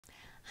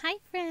Hi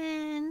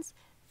friends!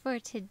 For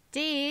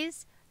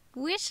today's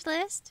wish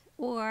list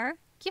or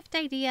gift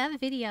idea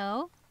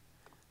video,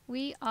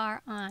 we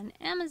are on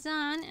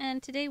Amazon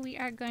and today we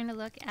are going to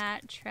look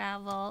at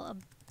travel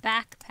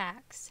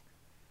backpacks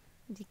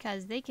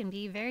because they can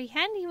be very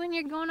handy when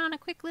you're going on a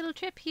quick little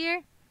trip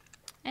here,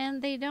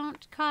 and they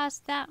don't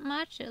cost that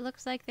much. It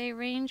looks like they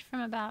range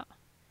from about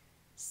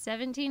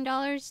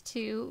 $17 to,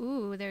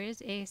 ooh, there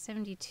is a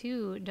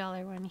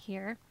 $72 one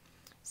here.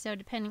 So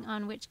depending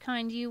on which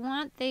kind you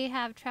want, they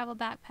have travel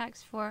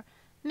backpacks for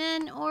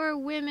men or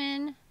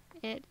women.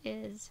 It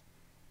is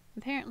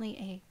apparently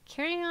a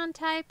carry-on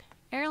type,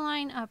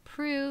 airline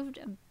approved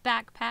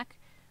backpack,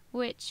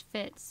 which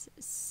fits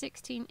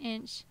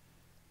 16-inch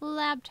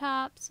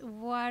laptops,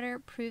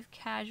 waterproof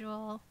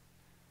casual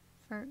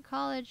for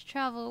college,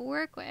 travel,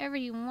 work, whatever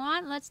you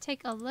want. Let's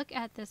take a look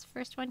at this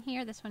first one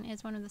here. This one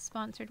is one of the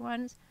sponsored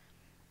ones.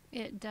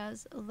 It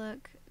does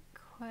look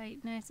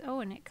quite nice. Oh,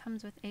 and it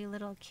comes with a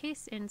little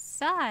case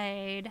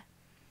inside.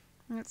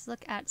 Let's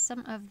look at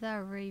some of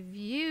the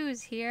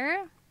reviews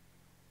here.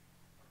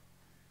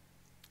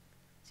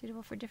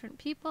 Suitable for different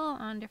people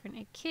on different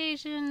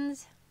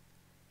occasions.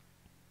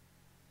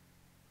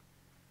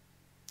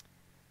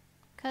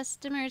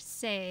 Customers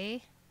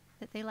say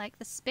that they like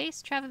the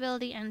space,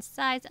 travelability, and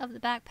size of the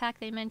backpack.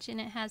 They mention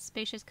it has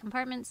spacious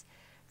compartments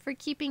for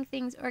keeping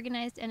things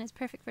organized and is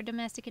perfect for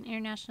domestic and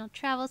international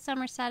travel.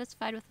 Some are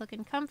satisfied with look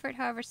and comfort.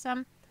 However,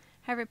 some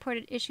have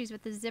reported issues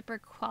with the zipper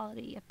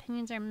quality.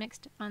 Opinions are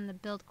mixed on the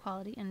build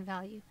quality and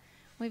value.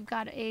 We've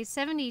got a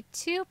 72%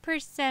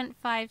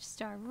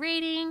 5-star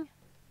rating.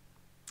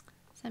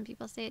 Some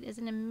people say it is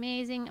an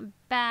amazing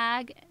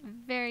bag,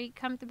 very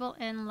comfortable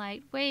and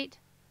lightweight.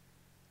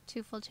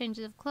 2 full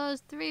changes of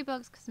clothes, 3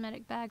 books,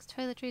 cosmetic bags,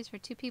 toiletries for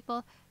 2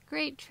 people.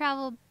 Great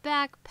travel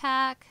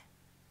backpack.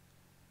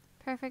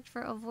 Perfect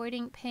for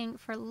avoiding paying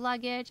for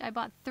luggage. I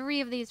bought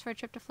 3 of these for a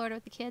trip to Florida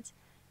with the kids,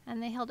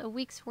 and they held a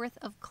week's worth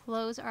of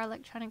clothes, our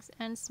electronics,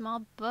 and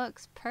small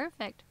books.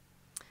 Perfect.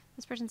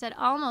 This person said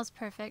almost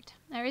perfect.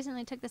 I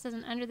recently took this as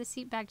an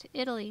under-the-seat bag to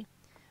Italy.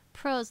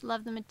 Pros: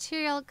 love the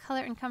material,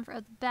 color, and comfort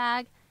of the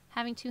bag.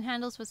 Having 2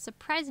 handles was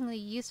surprisingly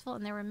useful,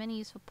 and there were many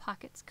useful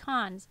pockets.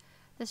 Cons: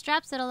 the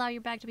straps that allow your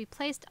bag to be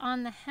placed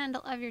on the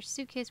handle of your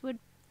suitcase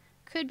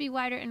could be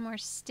wider and more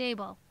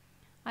stable.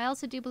 I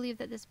also do believe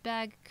that this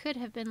bag could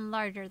have been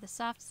larger. The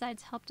soft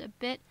sides helped a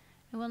bit.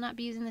 I will not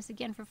be using this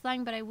again for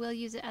flying, but I will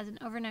use it as an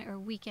overnight or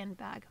weekend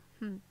bag.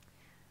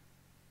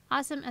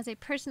 Awesome as a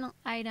personal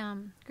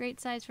item. Great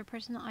size for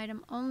personal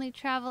item only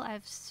travel.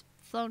 I've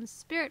flown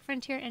Spirit,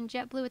 Frontier, and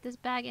JetBlue with this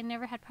bag and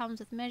never had problems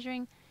with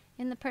measuring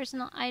in the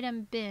personal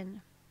item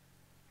bin.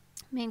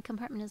 Main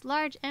compartment is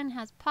large and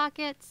has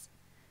pockets.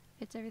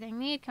 Fits everything you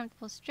need.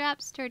 Comfortable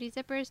straps, sturdy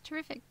zippers,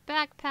 terrific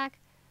backpack.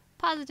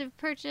 Positive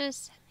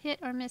purchase, hit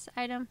or miss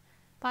item.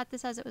 Bought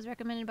this as it was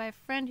recommended by a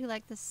friend who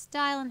liked the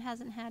style and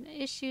hasn't had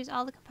issues.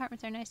 All the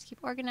compartments are nice to keep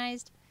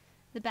organized.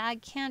 The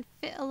bag can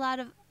fit a lot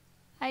of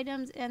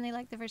items and they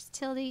like the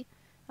versatility.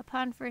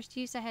 Upon first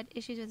use, I had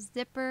issues with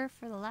zipper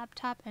for the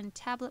laptop and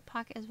tablet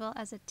pocket, as well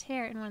as a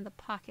tear in one of the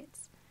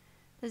pockets.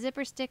 The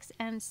zipper sticks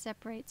and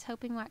separates.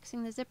 Hoping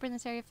waxing the zipper in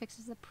this area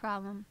fixes the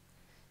problem.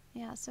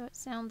 Yeah, so it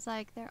sounds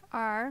like there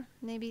are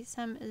maybe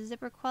some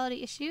zipper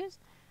quality issues.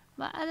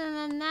 But other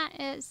than that,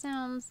 it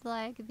sounds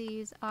like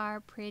these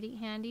are pretty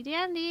handy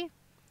dandy.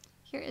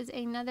 Here is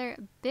another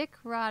Bic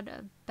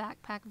Rod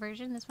backpack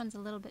version. This one's a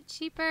little bit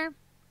cheaper.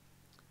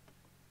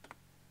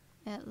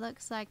 It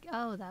looks like,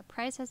 oh, the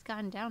price has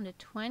gone down to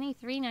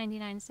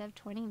 $23.99 instead of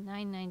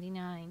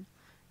 $29.99.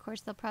 Of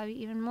course, there'll probably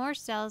be even more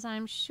sales,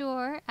 I'm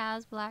sure,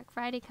 as Black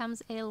Friday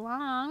comes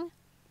along.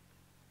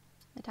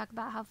 They talk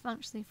about how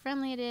functionally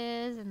friendly it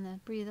is and the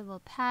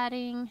breathable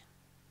padding,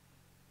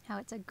 how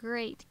it's a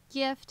great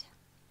gift.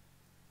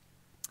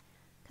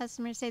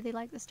 Customers say they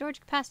like the storage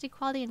capacity,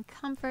 quality, and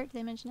comfort.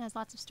 They mention it has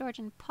lots of storage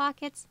and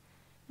pockets,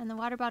 and the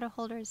water bottle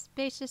holder is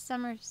spacious.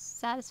 Some are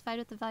satisfied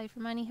with the value for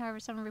money.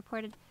 However, some have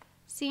reported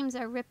seams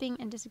are ripping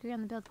and disagree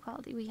on the build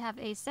quality. We have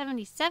a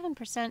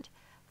 77%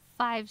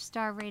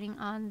 5-star rating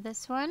on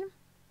this one.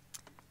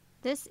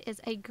 This is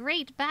a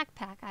great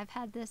backpack. I've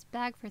had this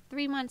bag for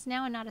 3 months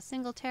now and not a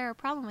single tear or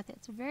problem with it.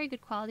 It's very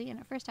good quality, and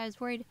at first I was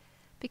worried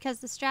because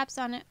the straps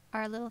on it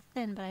are a little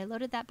thin, but I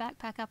loaded that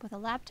backpack up with a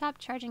laptop,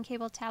 charging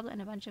cable, tablet,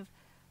 and a bunch of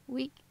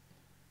week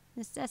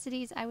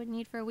necessities I would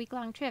need for a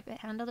week-long trip. It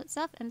handled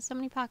itself and so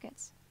many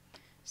pockets.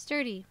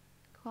 Sturdy,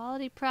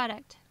 quality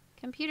product.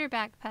 Computer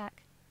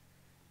backpack.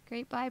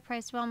 Great buy,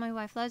 priced well. My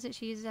wife loves it.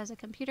 She uses it as a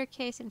computer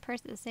case and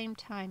purse at the same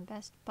time.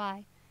 Best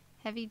buy.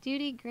 Heavy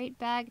duty, great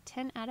bag,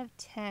 10 out of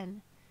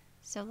 10.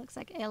 So it looks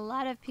like a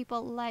lot of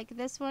people like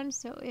this one.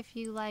 So if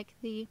you like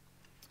the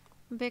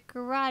Bic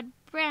Rod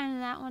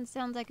brand, that one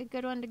sounds like a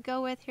good one to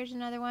go with. Here's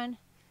another one.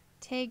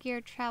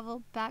 Tay-Gear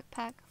travel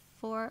backpack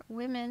for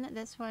women.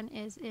 This one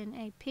is in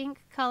a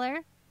pink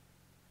color.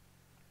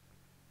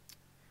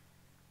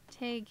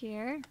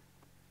 Tay-Gear.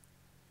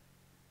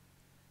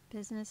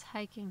 Business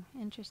hiking.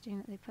 Interesting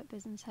that they put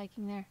business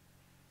hiking there.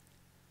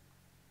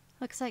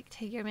 Looks like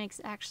Tiger makes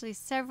actually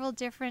several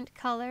different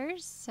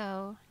colors,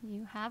 so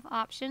you have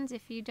options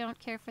if you don't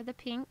care for the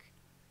pink.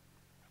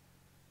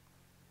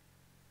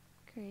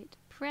 Great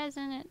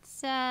present, it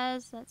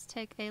says. Let's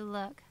take a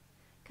look.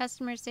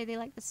 Customers say they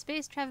like the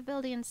space,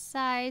 travelability, and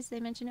size.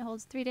 They mention it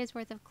holds 3 days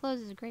worth of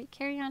clothes. It's a great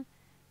carry-on.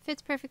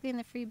 Fits perfectly in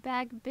the free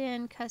bag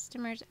bin.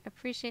 Customers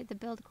appreciate the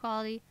build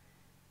quality,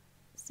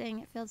 saying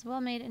it feels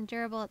well made and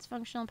durable. It's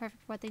functional and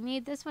perfect for what they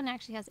need. This one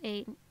actually has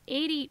an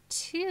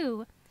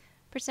 82%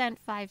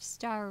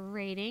 5-star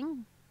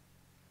rating,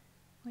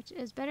 which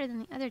is better than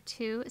the other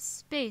two.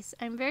 Space.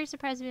 I'm very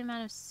surprised at the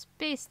amount of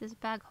space this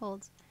bag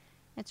holds.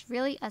 It's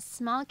really a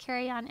small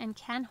carry-on and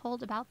can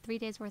hold about 3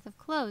 days worth of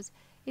clothes.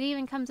 It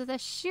even comes with a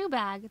shoe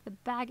bag. The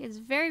bag is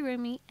very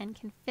roomy and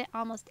can fit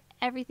almost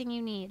everything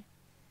you need.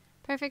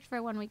 Perfect for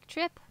a 1-week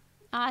trip.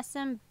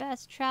 Awesome.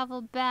 Best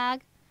travel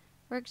bag.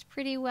 Works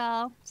pretty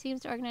well.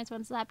 Seems to organize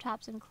one's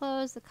laptops and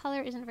clothes. The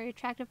color isn't very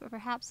attractive, but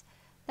perhaps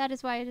that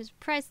is why it is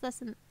priced less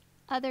than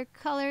other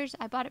colors.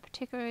 I bought it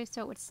particularly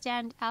so it would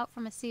stand out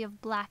from a sea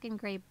of black and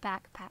gray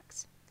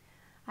backpacks.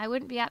 I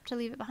wouldn't be apt to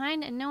leave it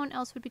behind, and no one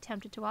else would be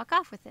tempted to walk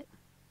off with it.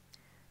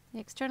 The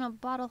external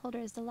bottle holder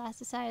is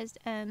elasticized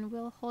and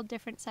will hold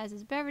different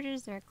sizes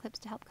beverages. There are clips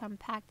to help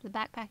compact the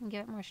backpack and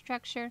give it more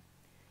structure.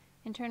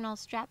 Internal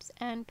straps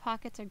and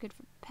pockets are good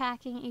for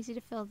packing, easy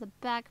to fill the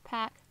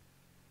backpack.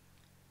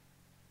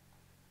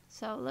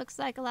 So it looks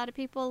like a lot of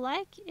people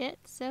like it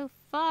so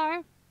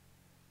far.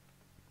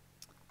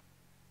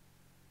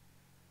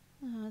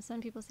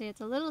 Some people say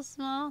it's a little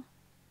small,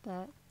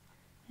 but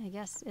I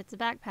guess it's a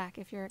backpack.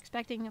 If you're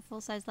expecting a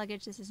full-size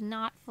luggage, this is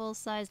not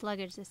full-size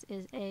luggage. This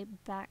is a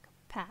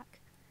backpack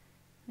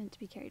meant to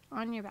be carried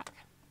on your back.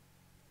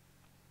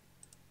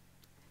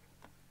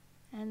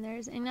 And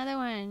there's another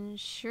one,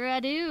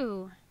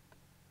 Shredoo.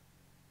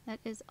 That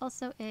is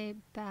also a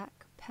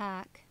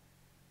backpack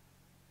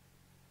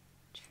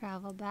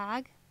travel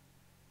bag.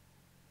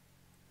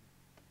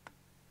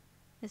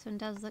 This one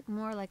does look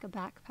more like a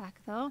backpack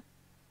though.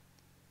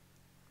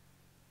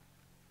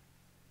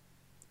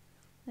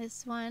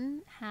 This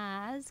one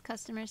has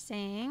customers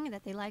saying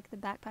that they like the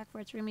backpack for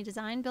its roomy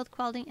design, build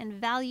quality, and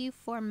value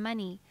for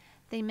money.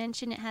 They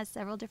mention it has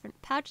several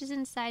different pouches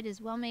inside, is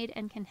well made,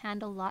 and can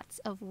handle lots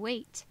of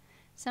weight.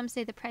 Some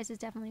say the price is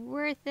definitely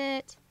worth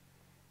it.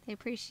 They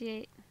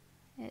appreciate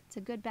it's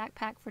a good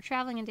backpack for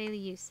traveling and daily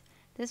use.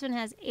 This one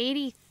has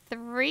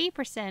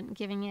 83%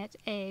 giving it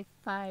a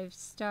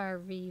 5-star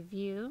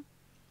review.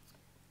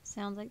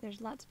 Sounds like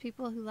there's lots of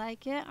people who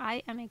like it.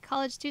 I am a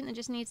college student that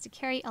just needs to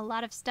carry a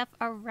lot of stuff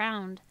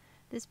around.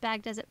 This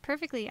bag does it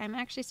perfectly. I'm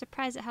actually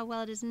surprised at how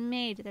well it is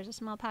made. There's a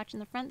small pouch in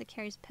the front that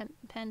carries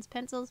pens,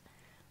 pencils,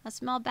 a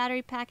small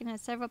battery pack, and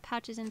has several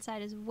pouches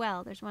inside as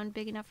well. There's one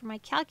big enough for my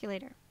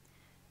calculator.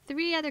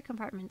 3 other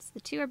compartments. The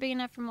 2 are big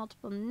enough for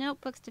multiple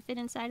notebooks to fit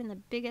inside, and the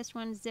biggest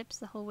one zips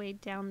the whole way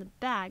down the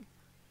bag.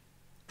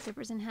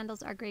 Zippers and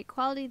handles are great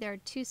quality. There are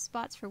 2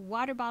 spots for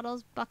water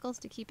bottles, buckles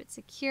to keep it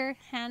secure.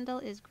 Handle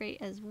is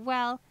great as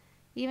well.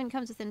 Even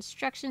comes with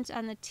instructions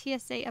on the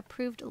TSA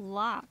approved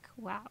lock.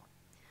 Wow.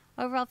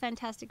 Overall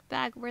fantastic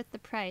bag, worth the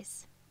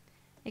price.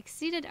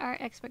 Exceeded our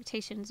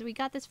expectations. We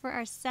got this for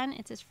our son.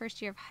 It's his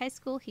first year of high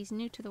school. He's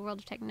new to the world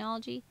of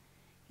technology.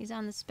 He's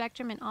on the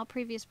spectrum, and all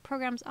previous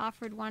programs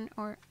offered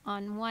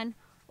one-on-one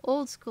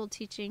old school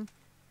teaching,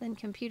 then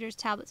computers,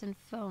 tablets, and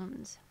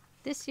phones.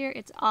 This year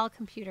it's all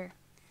computer.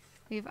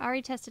 We've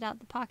already tested out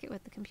the pocket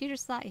with the computer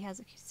slot. He has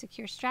a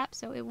secure strap,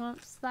 so it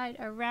won't slide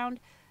around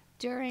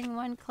during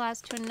one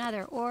class to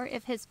another, or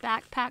if his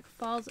backpack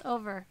falls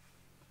over.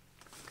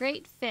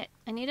 Great fit.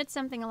 I needed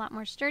something a lot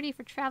more sturdy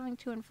for traveling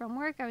to and from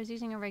work. I was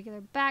using a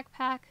regular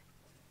backpack.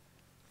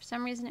 For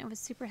some reason it was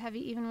super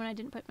heavy even when I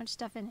didn't put much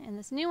stuff in it. In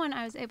this new one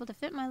I was able to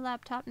fit my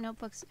laptop,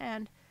 notebooks,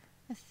 and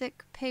a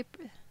thick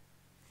paper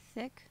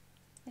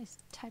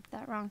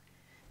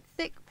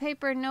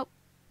note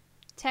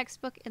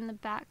textbook in the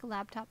back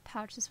laptop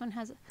pouch. This one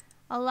has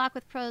a lock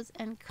with pros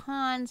and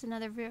cons.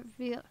 Another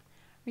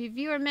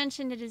reviewer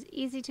mentioned it is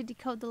easy to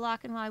decode the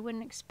lock, and while I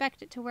wouldn't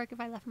expect it to work if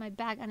I left my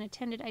bag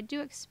unattended, I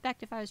do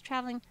expect if I was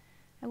traveling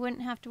I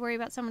wouldn't have to worry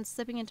about someone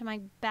slipping into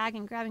my bag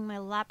and grabbing my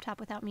laptop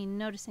without me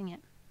noticing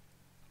it.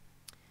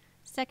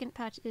 Second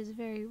pouch is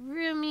very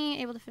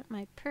roomy, able to fit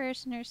my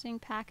purse, nursing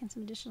pack, and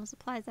some additional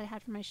supplies that I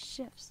had for my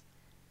shifts.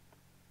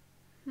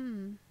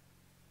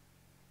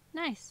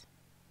 Nice.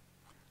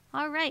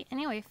 Alright,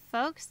 anyway,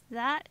 folks,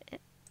 that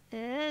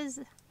is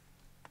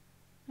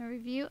a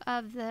review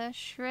of the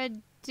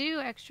Shredoo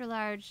Extra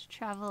Large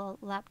Travel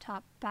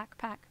Laptop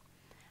Backpack.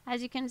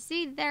 As you can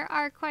see, there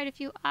are quite a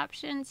few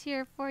options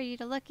here for you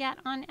to look at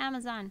on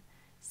Amazon.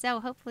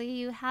 So hopefully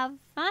you have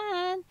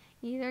fun,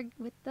 either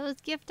with those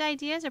gift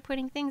ideas or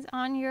putting things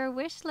on your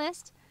wish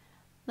list.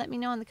 Let me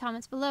know in the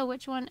comments below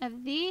which one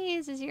of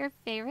these is your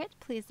favorite.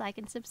 Please like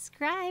and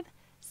subscribe.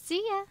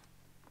 See ya!